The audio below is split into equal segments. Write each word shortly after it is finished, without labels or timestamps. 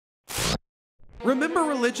Remember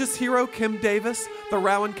religious hero Kim Davis, the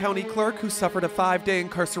Rowan County clerk who suffered a 5-day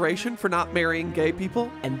incarceration for not marrying gay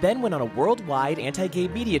people? And then went on a worldwide anti-gay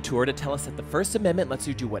media tour to tell us that the First Amendment lets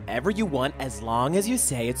you do whatever you want as long as you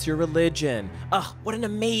say it's your religion. Ugh, what an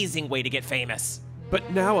amazing way to get famous.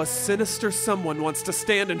 But now a sinister someone wants to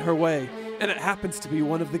stand in her way, and it happens to be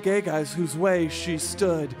one of the gay guys whose way she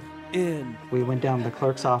stood in. We went down to the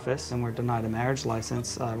clerk's office and were denied a marriage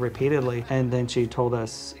license repeatedly, and then she told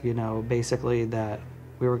us, you know, basically that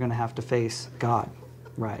we were going to have to face God,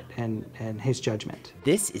 right, and his judgment.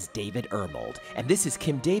 This is David Ermold, and this is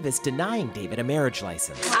Kim Davis denying David a marriage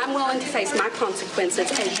license. I'm willing to face my consequences,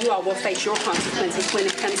 as you all will face your consequences when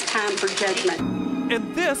it comes time for judgment.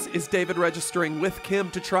 And this is David registering with Kim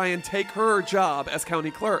to try and take her job as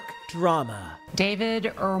county clerk. Drama.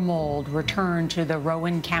 David Ermold returned to the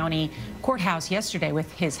Rowan County courthouse yesterday with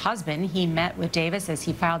his husband. He met with Davis as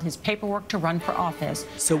he filed his paperwork to run for office.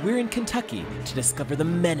 So we're in Kentucky to discover the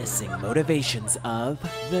menacing motivations of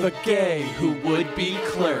the gay who would be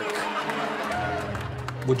clerk.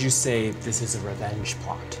 Would you say this is a revenge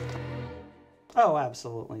plot? Oh,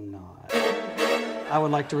 absolutely not. I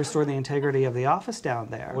would like to restore the integrity of the office down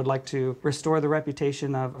there. I would like to restore the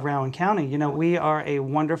reputation of Rowan County. You know, we are a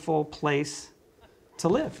wonderful place to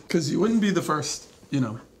live. Because you wouldn't be the first, you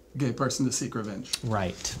know, gay person to seek revenge.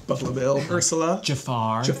 Right. Buffalo Bill, Ursula.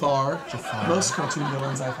 Jafar. Most cartoon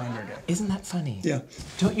villains I find are gay. Isn't that funny? Yeah.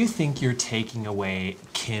 Don't you think you're taking away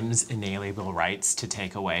Kim's inalienable rights to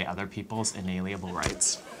take away other people's inalienable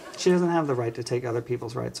rights? She doesn't have the right to take other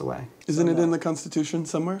people's rights away. Isn't it in the Constitution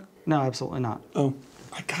somewhere? No, absolutely not. Oh,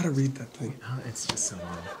 I gotta read that thing. Oh, it's just so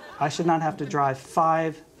long. I should not have to drive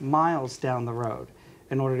 5 miles down the road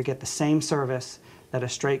in order to get the same service that a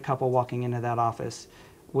straight couple walking into that office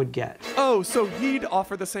would get. Oh, so he'd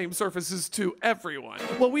offer the same services to everyone.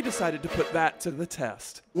 Well, we decided to put that to the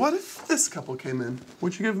test. What if this couple came in?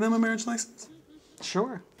 Would you give them a marriage license?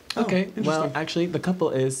 Sure. Okay, well, actually, the couple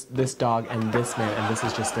is this dog and this man, and this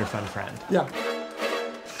is just their fun friend. Yeah.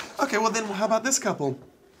 Okay, well then, how about this couple?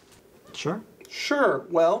 Sure. Sure.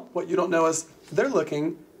 Well, what you don't know is they're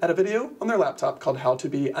looking at a video on their laptop called How to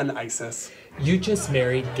Be an ISIS. You just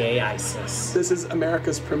married gay ISIS. This is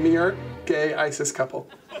America's premier gay ISIS couple.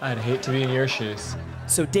 I'd hate to be in your shoes.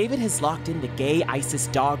 So David has locked in the gay ISIS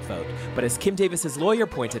dog vote, but as Kim Davis's lawyer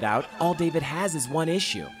pointed out, all David has is one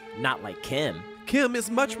issue. Not like Kim. Kim is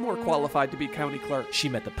much more qualified to be county clerk. She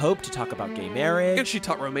met the Pope to talk about gay marriage. And she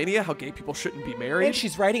taught Romania how gay people shouldn't be married. And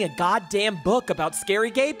she's writing a goddamn book about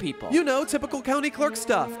scary gay people. You know, typical county clerk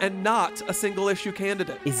stuff, and not a single issue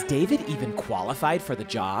candidate. Is David even qualified for the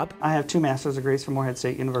job? I have 2 master's degrees from Morehead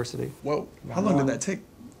State University. Whoa. How long did that take?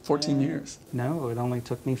 14 years. No, it only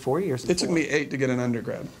took me 4 years. It took me 8 to get an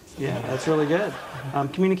undergrad. Yeah, that's really good.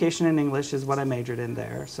 Communication and English is what I majored in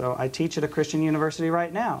there. So I teach at a Christian university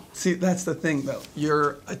right now. See, that's the thing, though.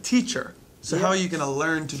 You're a teacher. So how are you going to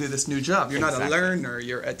learn to do this new job? You're not a learner,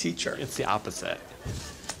 you're a teacher. It's the opposite.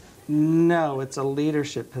 No, it's a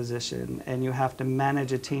leadership position, and you have to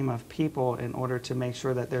manage a team of people in order to make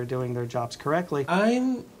sure that they're doing their jobs correctly.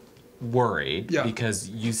 I'm worried because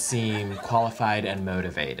you seem qualified and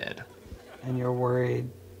motivated. And you're worried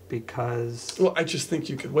because... Well, I just think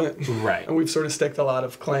you could win. Right. And we've sort of staked a lot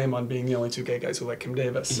of claim on being the only 2 gay guys who like Kim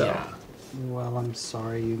Davis, so... Yeah. Well, I'm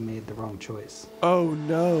sorry you made the wrong choice. Oh,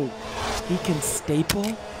 no. He can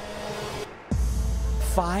staple,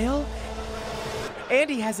 file, and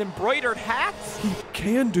he has embroidered hats? He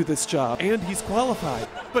can do this job, and he's qualified.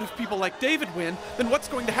 But if people like David win, then what's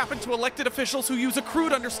going to happen to elected officials who use a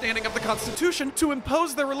crude understanding of the Constitution to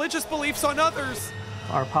impose their religious beliefs on others?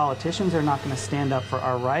 Our politicians are not going to stand up for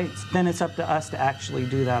our rights. Then it's up to us to actually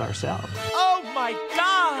do that ourselves. Oh my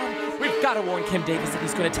God! We've got to warn Kim Davis that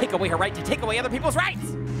he's going to take away her right to take away other people's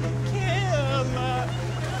rights! Kim!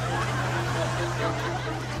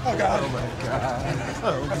 Oh, God. Oh, my God.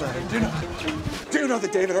 Oh, my. Do you know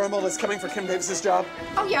that David Ermold is coming for Kim Davis's job?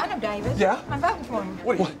 Oh, yeah, I know David. Yeah? I'm voting for him.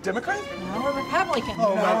 What are you, Democrat? No, a Republican.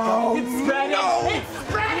 Oh, my God. It's spreading! No. It's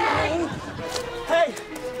spreading! Hey,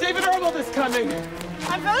 David Ermold is coming!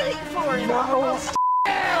 I'm voting for him. No. Oh,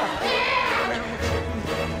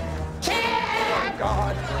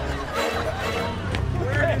 God.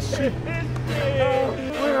 Where is she?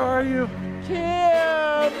 Where are you?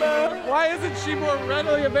 Kim! Why isn't she more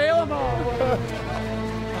readily available?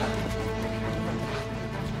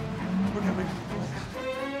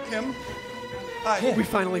 Kim? Hi. We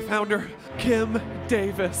finally found her. Kim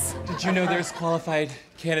Davis. Did you know there's qualified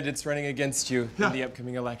candidates running against you in the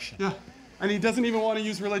upcoming election? Yeah. And he doesn't even want to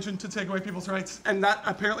use religion to take away people's rights. And that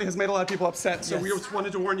apparently has made a lot of people upset, so we just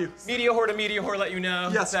wanted to warn you. Media whore let you know.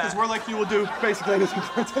 Yes, because we're like you will do basically anything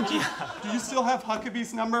for attention. Yeah. Do you still have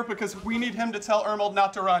Huckabee's number? Because we need him to tell Ermold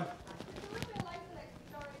not to run.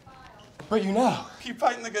 But you know. Keep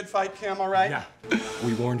fighting the good fight, Kim, all right? Yeah.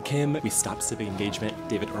 We warned Kim. We stopped civic engagement.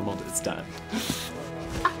 David Ermold is done.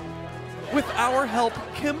 With our help,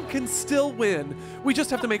 Kim can still win. We just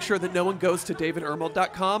have to make sure that no one goes to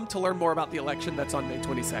davidermold.com to learn more about the election that's on May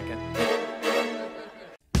 22nd.